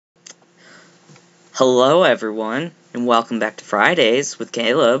Hello everyone, and welcome back to Fridays with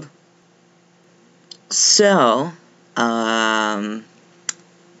Caleb. So, I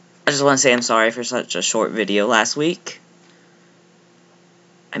just want to say I'm sorry for such a short video last week.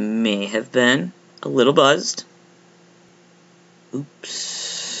 I may have been a little buzzed.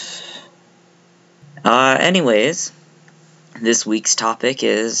 Oops. Anyways, this week's topic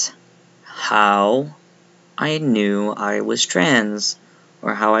is how I knew I was trans,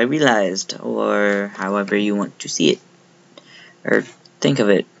 or how I realized, or however you want to see it, or think of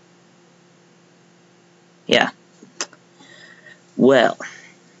it. Yeah. Well,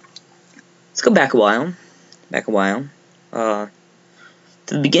 let's go back a while. To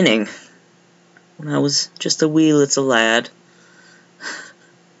the beginning, when I was just a wee little lad.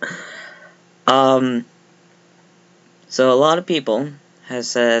 So a lot of people have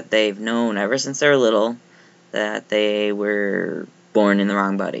said they've known ever since they were little that they were born in the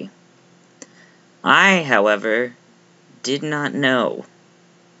wrong body. I, however, did not know,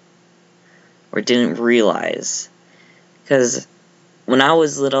 or didn't realize, because when I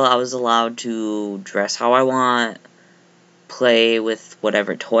was little, I was allowed to dress how I want, play with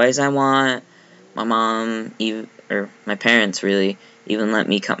whatever toys I want. My mom, or my parents really, even let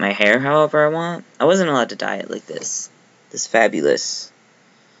me cut my hair however I want. I wasn't allowed to dye it like this fabulous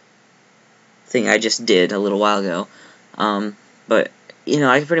thing I just did a little while ago. But, you know,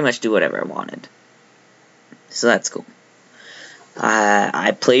 I could pretty much do whatever I wanted. So that's cool.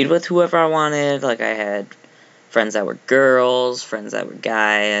 I played with whoever I wanted. Like, I had friends that were girls, friends that were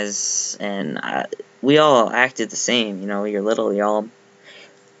guys, and we all acted the same. You know, you're little, you all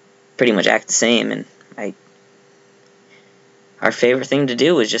pretty much act the same, and our favorite thing to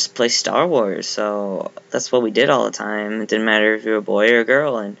do was just play Star Wars, so that's what we did all the time. It didn't matter if you were a boy or a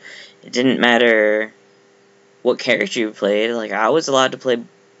girl, and it didn't matter what character you played. Like, I was allowed to play,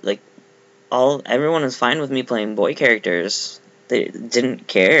 like, everyone was fine with me playing boy characters. They didn't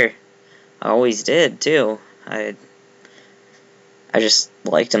care. I always did, too. I just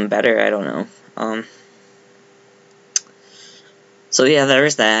liked them better, I don't know. So yeah, there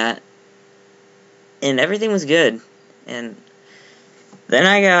was that. And everything was good. And then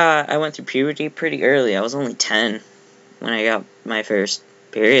I went through puberty pretty early. I was only 10 when I got my first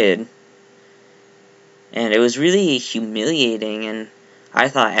period. And it was really humiliating, and I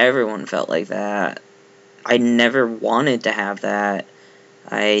thought everyone felt like that. I never wanted to have that.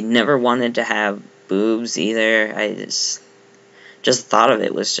 I never wanted to have boobs either. I just thought of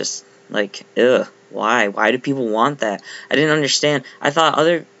it was just like, ugh, why? Why do people want that? I didn't understand. I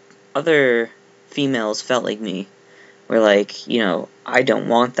thought other females felt like me. Were like, you know, I don't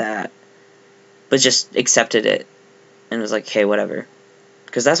want that, but just accepted it and was like, hey, whatever.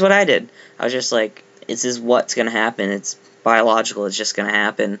 Because that's what I did. I was just like, this is what's gonna happen. It's biological. It's just gonna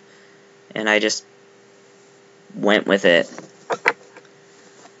happen. And I just went with it.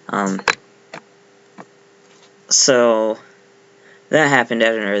 So that happened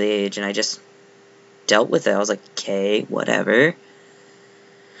at an early age, and I just dealt with it. I was like, okay, whatever.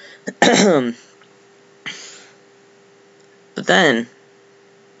 But then,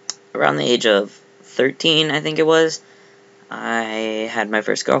 around the age of 13, I think it was, I had my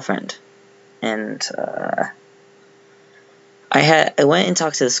first girlfriend. And I went and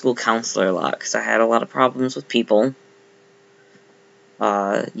talked to the school counselor a lot, because I had a lot of problems with people.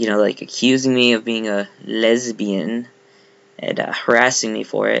 You know, like, accusing me of being a lesbian, and harassing me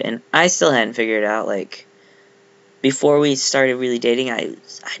for it. And I still hadn't figured it out, like, before we started really dating, I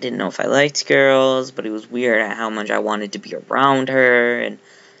didn't know if I liked girls, but it was weird at how much I wanted to be around her, and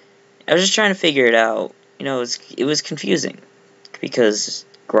I was just trying to figure it out. You know, it was confusing, because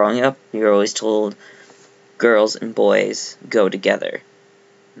growing up, you're always told girls and boys go together.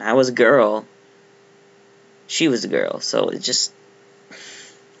 And I was a girl, she was a girl, so it just,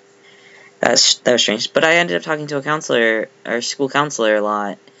 that was strange. But I ended up talking to a counselor, our school counselor, a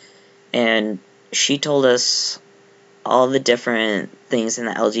lot, and she told us all the different things in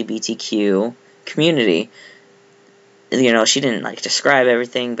the LGBTQ community. You know, she didn't, like, describe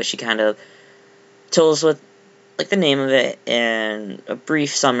everything, but she kind of told us what, like, the name of it and a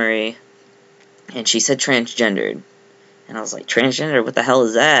brief summary. And she said transgendered. And I was like, transgender? What the hell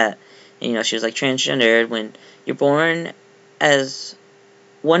is that? And, you know, she was like, transgendered when you're born as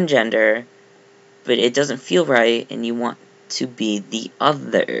one gender, but it doesn't feel right, and you want to be the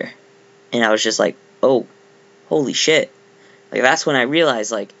other. And I was just like, oh, holy shit. Like, that's when I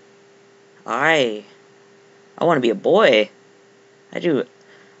realized, like, I want to be a boy. I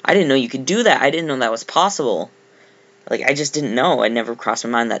didn't know you could do that. I didn't know that was possible. Like, I just didn't know. It never crossed my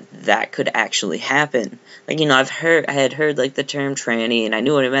mind that that could actually happen. Like, you know, I had heard, like, the term tranny, and I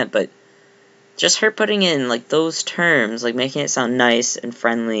knew what it meant, but just her putting in, like, those terms, like, making it sound nice and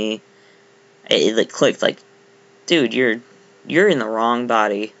friendly, it like, clicked, like, dude, you're in the wrong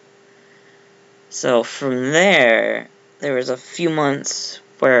body. So, from there was a few months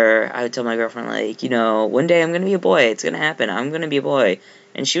where I would tell my girlfriend, like, you know, one day I'm gonna be a boy, it's gonna happen, I'm gonna be a boy,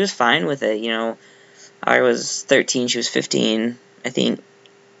 and she was fine with it, you know. I was 13, she was 15, I think,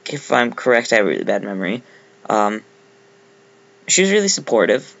 if I'm correct, I have a really bad memory. She was really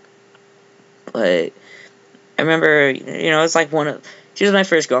supportive, but I remember, you know, it's like she was my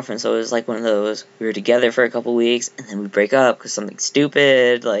first girlfriend, so it was like one of those, we were together for a couple weeks, and then we break up because something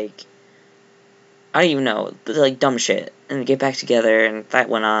stupid, like, I don't even know, but like, dumb shit, and we get back together, and that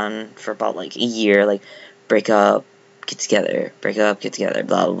went on for about, like, a year, like, break up, get together, break up, get together,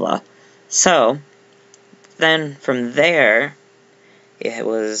 blah, blah, blah. So, then, from there, it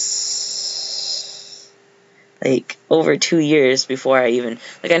was, like, over 2 years before I even,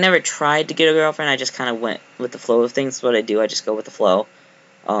 like, I never tried to get a girlfriend, I just kind of went with the flow of things. That's what I do, I just go with the flow.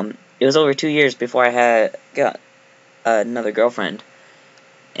 It was over 2 years before I got another girlfriend,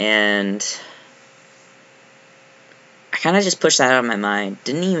 and I kind of just pushed that out of my mind,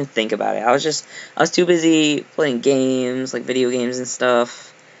 didn't even think about it. I was too busy playing games, like video games and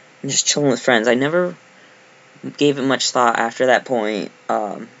stuff, and just chilling with friends. I never gave it much thought after that point,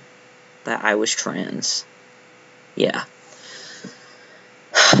 that I was trans. Yeah.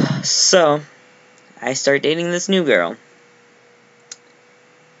 So, I start dating this new girl.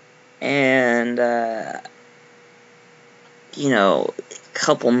 And, you know, a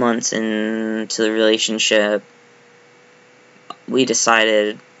couple months into the relationship, we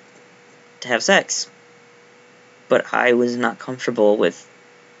decided to have sex. But I was not comfortable with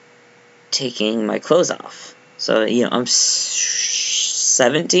taking my clothes off. So, you know, I'm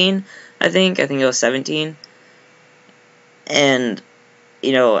 17, I think I was 17. And,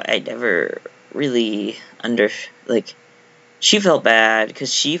 you know, I never really she felt bad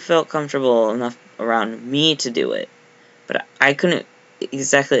because she felt comfortable enough around me to do it. But I couldn't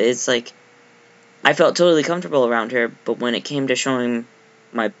exactly, it's like, I felt totally comfortable around her, but when it came to showing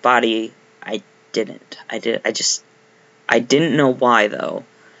my body, I didn't. I didn't know why, though.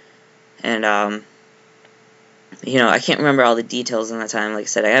 And, you know, I can't remember all the details in that time. Like I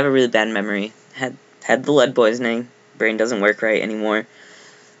said, I have a really bad memory. Had the lead poisoning. Brain doesn't work right anymore.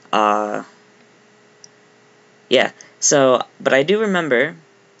 Yeah. So, but I do remember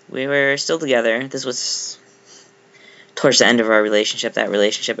we were still together. This was towards the end of our relationship. That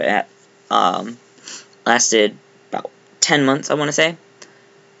relationship lasted about 10 months, I want to say.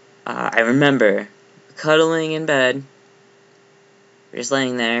 I remember cuddling in bed. We're just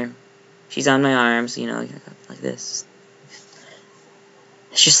laying there. She's on my arms, you know, like this.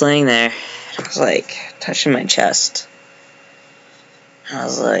 She's laying there. I was like, touching my chest. I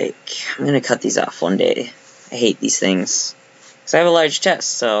was like, I'm gonna cut these off one day. I hate these things. Because I have a large chest,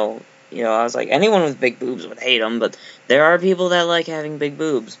 so, you know, I was like, anyone with big boobs would hate them, but there are people that like having big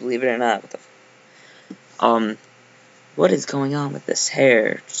boobs, believe it or not. What is going on with this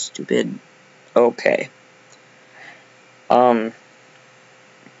hair? Stupid. Okay.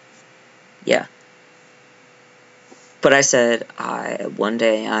 Yeah. But I said, one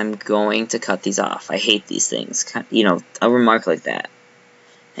day I'm going to cut these off. I hate these things. You know, a remark like that.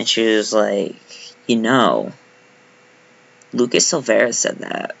 And she was like, you know, Lucas Silvera said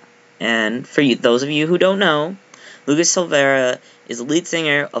that. And for those of you who don't know, Lucas Silvera is the lead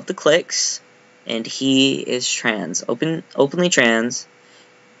singer of the Clicks, and he is trans, openly trans.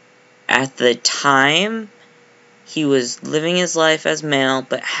 At the time, he was living his life as male,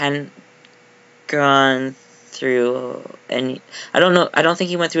 but hadn't gone through any, I don't think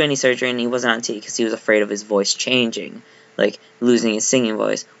he went through any surgery, and he wasn't on T because he was afraid of his voice changing, like losing his singing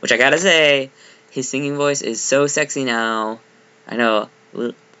voice, which I gotta say, his singing voice is so sexy now. I know,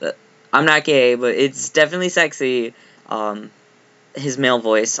 I'm not gay, but it's definitely sexy. His male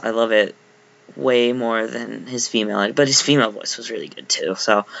voice, I love it way more than his female, but his female voice was really good too,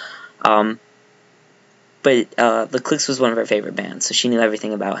 so, but, The Clicks was one of her favorite bands, so she knew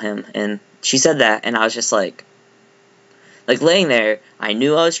everything about him, and she said that, and I was just like laying there, I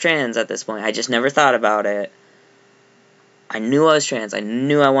knew I was trans at this point, I just never thought about it. I knew I was trans, I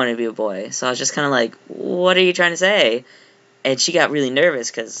knew I wanted to be a boy, so I was just kind of like, what are you trying to say? And she got really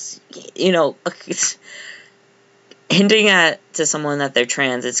nervous, because, you know, hinting to someone that they're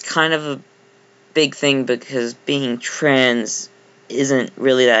trans, it's kind of a big thing, because being trans isn't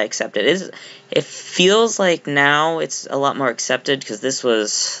really that accepted. It feels like now it's a lot more accepted, because this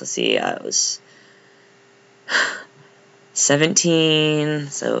was, let's see, I was 17,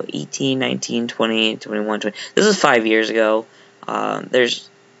 so 18, 19, 20, 21, 20. This was 5 years ago. There's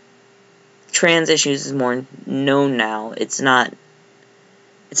trans issues is more known now. It's not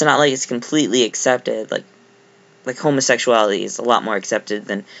like it's completely accepted. Like homosexuality is a lot more accepted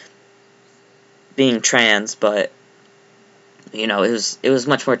than being trans, but you know, it was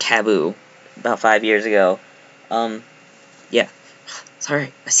much more taboo about 5 years ago. Yeah.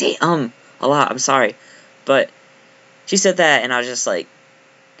 Sorry. I say a lot. I'm sorry. But she said that and I was just like,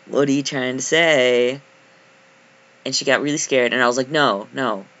 what are you trying to say? And she got really scared and I was like, no,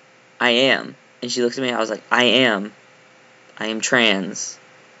 I am. And she looked at me and I was like, I am trans.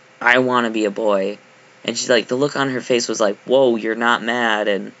 I want to be a boy. And she's like, the look on her face was like, whoa, you're not mad.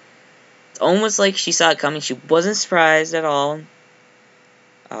 And it's almost like she saw it coming. She wasn't surprised at all.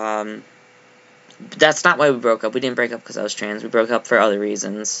 But that's not why we broke up. We didn't break up because I was trans. We broke up for other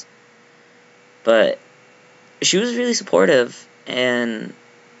reasons. But she was really supportive. And,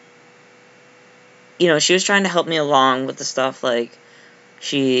 you know, she was trying to help me along with the stuff. Like,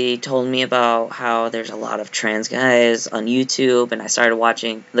 she told me about how there's a lot of trans guys on YouTube, and I started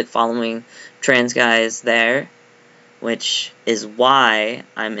watching, like, following trans guys there, which is why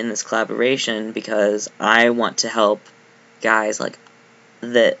I'm in this collaboration, because I want to help guys like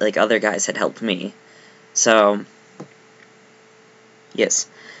other guys had helped me. So, yes.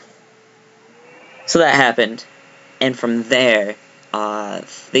 So that happened, and from there,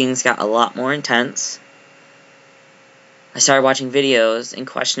 things got a lot more intense. I started watching videos and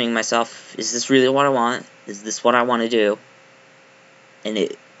questioning myself, is this really what I want? Is this what I want to do? And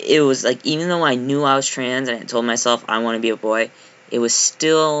it was like, even though I knew I was trans and I told myself I want to be a boy, it was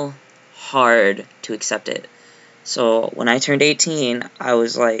still hard to accept it. So when I turned 18, I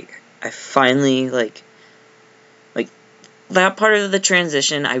was like, I finally, like that part of the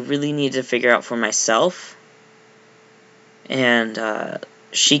transition I really needed to figure out for myself. And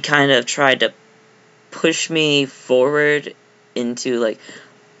she kind of tried to push me forward into, like,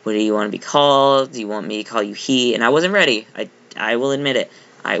 what do you want to be called? Do you want me to call you he? And I wasn't ready. I will admit it.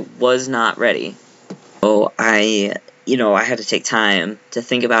 I was not ready. So I had to take time to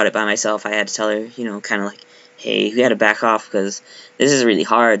think about it by myself. I had to tell her, kind of like, hey, you gotta back off because this is really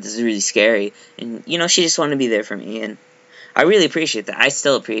hard. This is really scary. And, she just wanted to be there for me. And I really appreciate that. I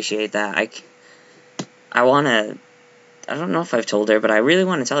still appreciate that. I want to... I don't know if I've told her, but I really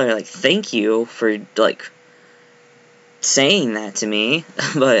want to tell her, like, thank you for, like, saying that to me.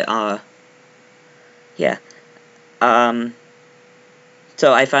 But, yeah.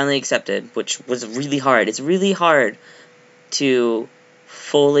 So I finally accepted, which was really hard. It's really hard to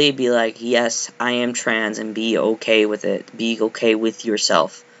fully be like, yes, I am trans, and be okay with it. Be okay with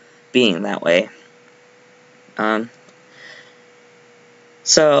yourself being that way.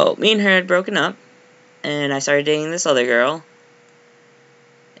 So me and her had broken up, and I started dating this other girl,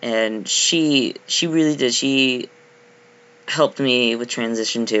 and she really did. She helped me with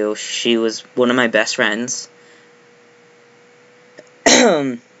transition too. She was one of my best friends.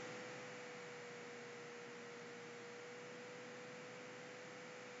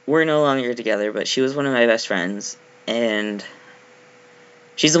 We're no longer together, but she was one of my best friends, and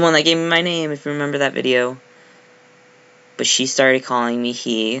she's the one that gave me my name, if you remember that video. But she started calling me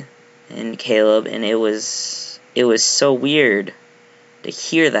he and Kaylob, and it was so weird to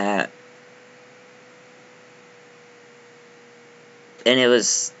hear that. And it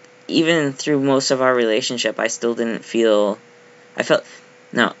was, even through most of our relationship, I still didn't feel, I felt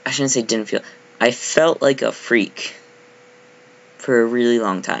like a freak for a really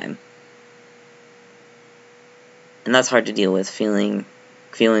long time. And that's hard to deal with, feeling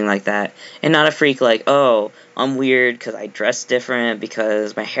like that. And not a freak like, oh, I'm weird because I dress different,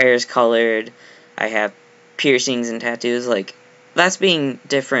 because my hair is colored, I have piercings and tattoos. Like, that's being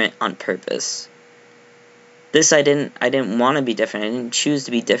different on purpose. This, I didn't want to be different. I didn't choose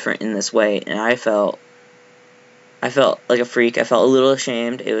to be different in this way, and I felt like a freak. I felt a little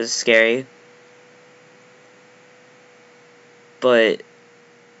ashamed. It was scary. But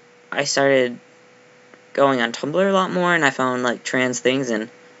I started going on Tumblr a lot more, and I found, like, trans things, and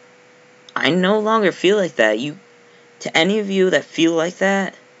I no longer feel like that. To any of you that feel like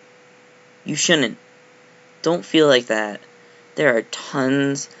that, you shouldn't. Don't feel like that. There are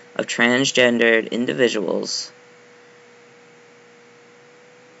tons of transgendered individuals,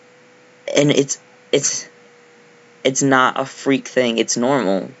 and it's not a freak thing. It's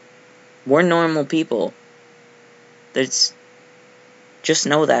normal. We're normal people. Just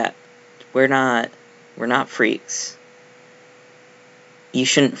know that we're not freaks. You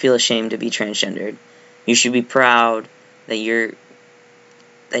shouldn't feel ashamed to be transgendered. You should be proud that you're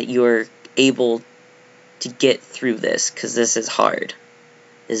able to get through this, because this is hard.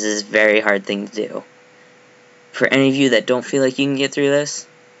 This is a very hard thing to do. For any of you that don't feel like you can get through this,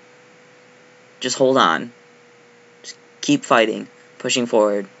 Just hold on. Just keep fighting, pushing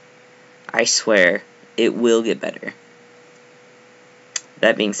forward. I swear, it will get better.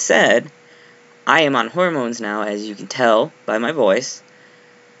 That being said, I am on hormones now, as you can tell by my voice.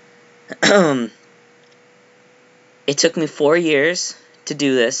 It took me 4 years to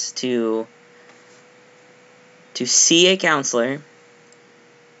do this, to see a counselor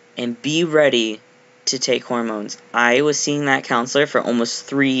and be ready to take hormones. I was seeing that counselor for almost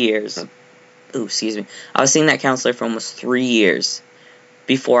 3 years. Ooh, excuse me. I was seeing that counselor for almost 3 years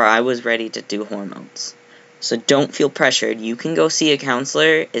before I was ready to do hormones. So don't feel pressured. You can go see a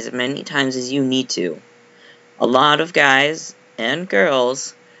counselor as many times as you need to. A lot of guys and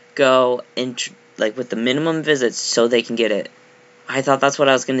girls go with the minimum visits so they can get it. I thought that's what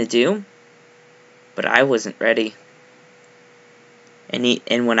I was going to do, but I wasn't ready.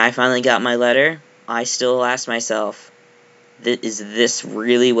 And when I finally got my letter, I still asked myself, is this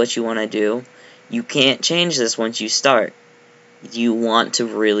really what you want to do? You can't change this once you start. You want to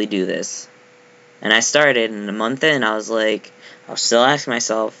really do this. And I started, and a month in, I was still asking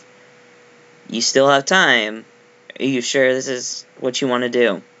myself, you still have time. Are you sure this is what you want to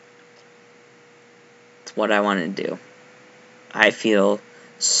do? It's what I wanted to do. I feel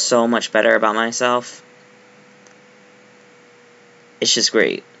so much better about myself. It's just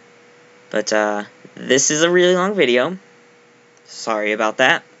great. But this is a really long video. Sorry about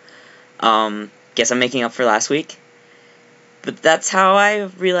that. Guess I'm making up for last week. But that's how I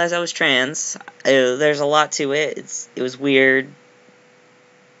realized I was trans. There's a lot to it. It was weird.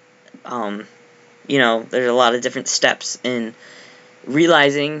 You know, there's a lot of different steps in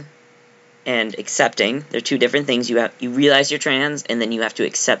realizing and accepting. They're two different things. You realize you're trans, and then you have to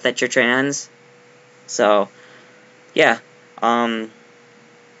accept that you're trans. So, yeah.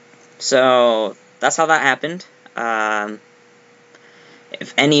 So that's how that happened.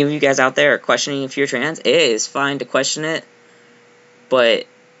 If any of you guys out there are questioning if you're trans, it is fine to question it. But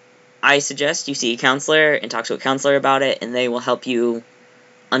I suggest you see a counselor and talk to a counselor about it, and they will help you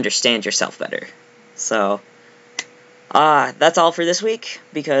understand yourself better. So, that's all for this week,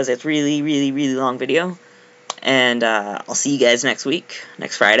 because it's really, really, really long video. And I'll see you guys next week,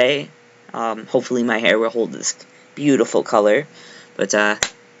 next Friday. Hopefully my hair will hold this beautiful color. But,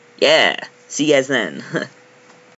 yeah, see you guys then.